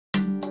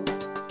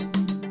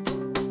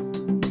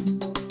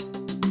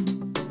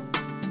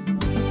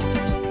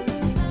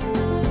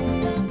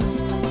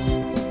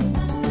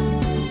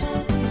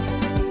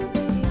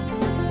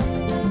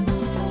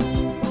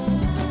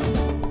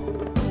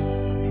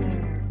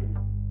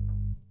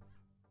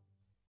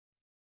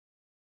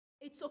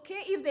It's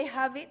okay if they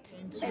have it.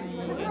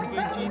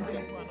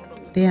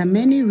 There are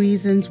many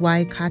reasons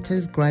why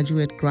Carter's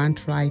graduate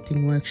grant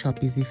writing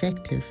workshop is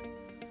effective.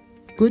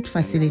 Good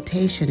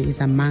facilitation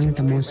is among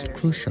the most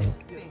crucial.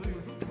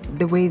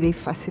 The way they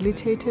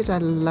facilitated, I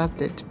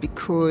loved it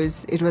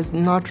because it was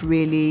not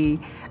really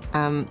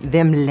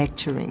them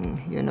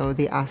lecturing. You know,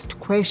 they asked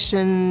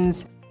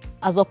questions.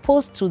 As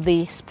opposed to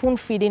the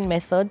spoon-feeding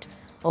method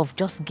of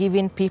just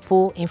giving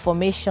people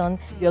information,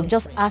 you're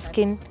just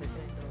asking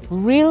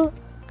real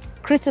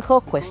critical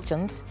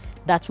questions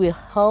that will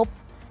help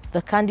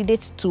the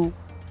candidates to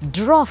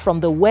draw from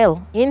the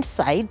well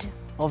inside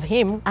of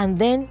him and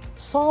then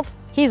solve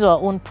his or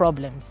her own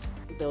problems.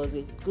 There was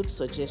a good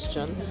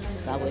suggestion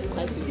that were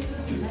quite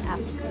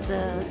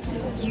the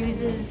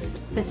users'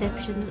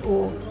 perceptions,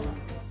 or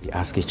we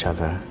ask each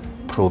other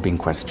probing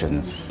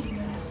questions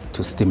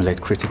to stimulate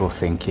critical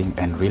thinking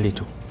and really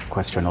to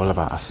question all of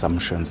our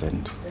assumptions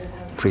and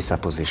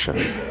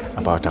presuppositions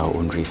about our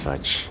own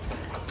research.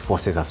 It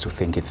forces us to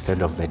think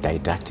instead of the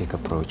didactic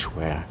approach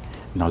where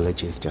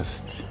knowledge is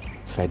just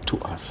fed to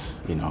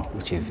us, you know,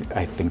 which is,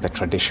 I think, the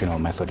traditional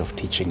method of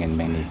teaching in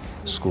many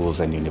schools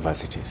and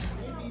universities.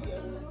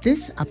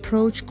 This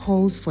approach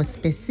calls for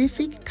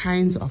specific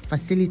kinds of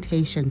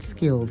facilitation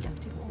skills.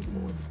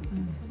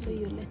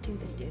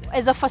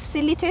 As a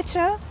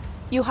facilitator,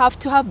 you have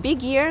to have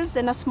big ears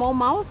and a small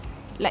mouth.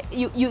 Like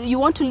you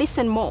want to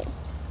listen more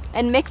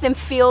and make them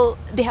feel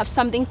they have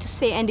something to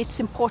say and it's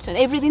important.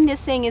 Everything they're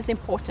saying is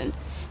important.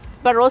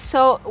 But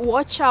also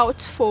watch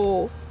out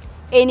for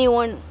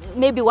anyone,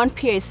 maybe one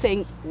peer is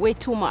saying way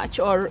too much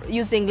or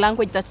using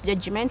language that's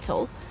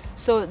judgmental.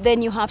 So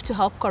then you have to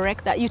help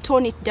correct that. You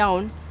tone it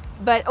down.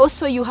 But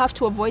also you have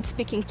to avoid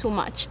speaking too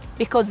much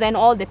because then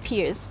all the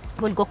peers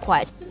will go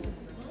quiet.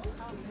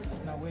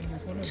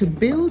 To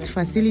build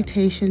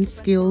facilitation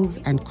skills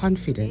and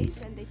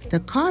confidence,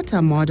 the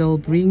Carter model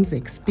brings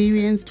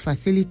experienced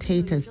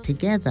facilitators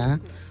together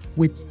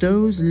with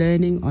those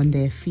learning on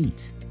their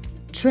feet.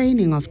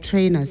 Training of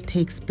trainers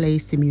takes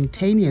place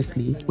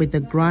simultaneously with the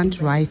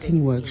grant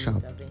writing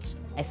workshop.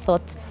 I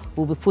thought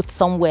we'll be put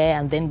somewhere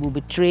and then we'll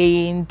be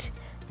trained,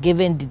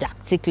 given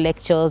didactic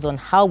lectures on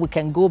how we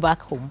can go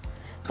back home.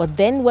 But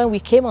then when we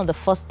came on the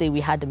first day, we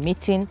had a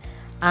meeting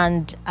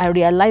and I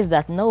realized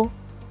that no,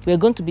 we're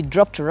going to be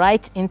dropped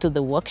right into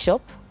the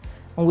workshop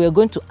and we're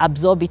going to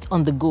absorb it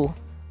on the go.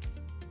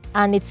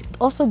 And it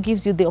also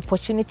gives you the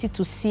opportunity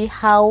to see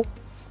how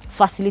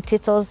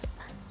facilitators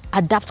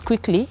adapt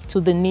quickly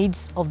to the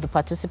needs of the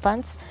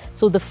participants.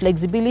 So the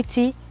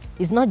flexibility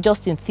is not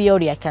just in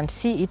theory, I can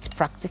see it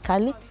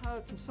practically.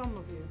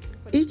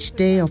 Each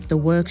day of the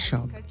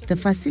workshop, the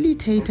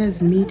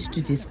facilitators meet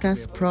to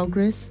discuss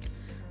progress,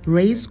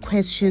 raise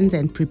questions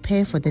and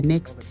prepare for the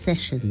next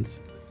sessions.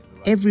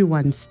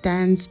 Everyone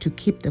stands to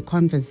keep the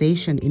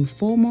conversation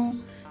informal,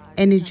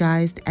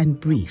 energized and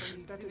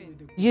brief.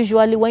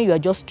 Usually when you are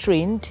just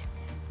trained,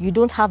 you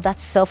don't have that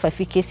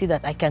self-efficacy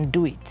that I can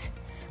do it.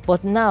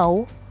 But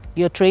now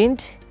you're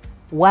trained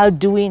while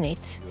doing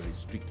it.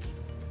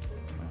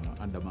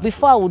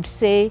 Before I would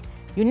say,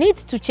 you need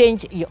to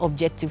change your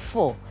objective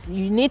 4.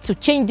 You need to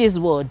change these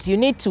words. You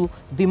need to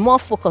be more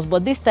focused.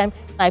 But this time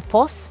I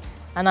pause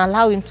and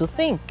allow him to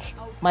think.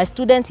 My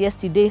student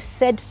yesterday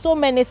said so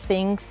many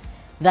things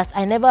that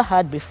I never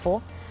heard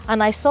before.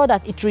 And I saw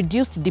that it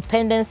reduced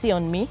dependency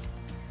on me.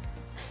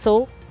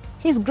 So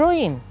he's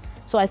growing.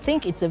 So I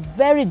think it's a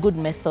very good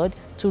method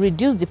to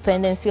reduce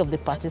dependency of the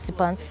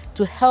participant,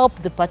 to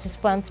help the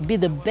participants be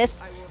the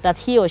best that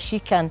he or she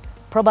can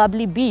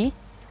probably be,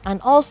 and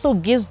also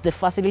gives the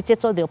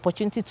facilitator the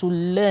opportunity to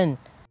learn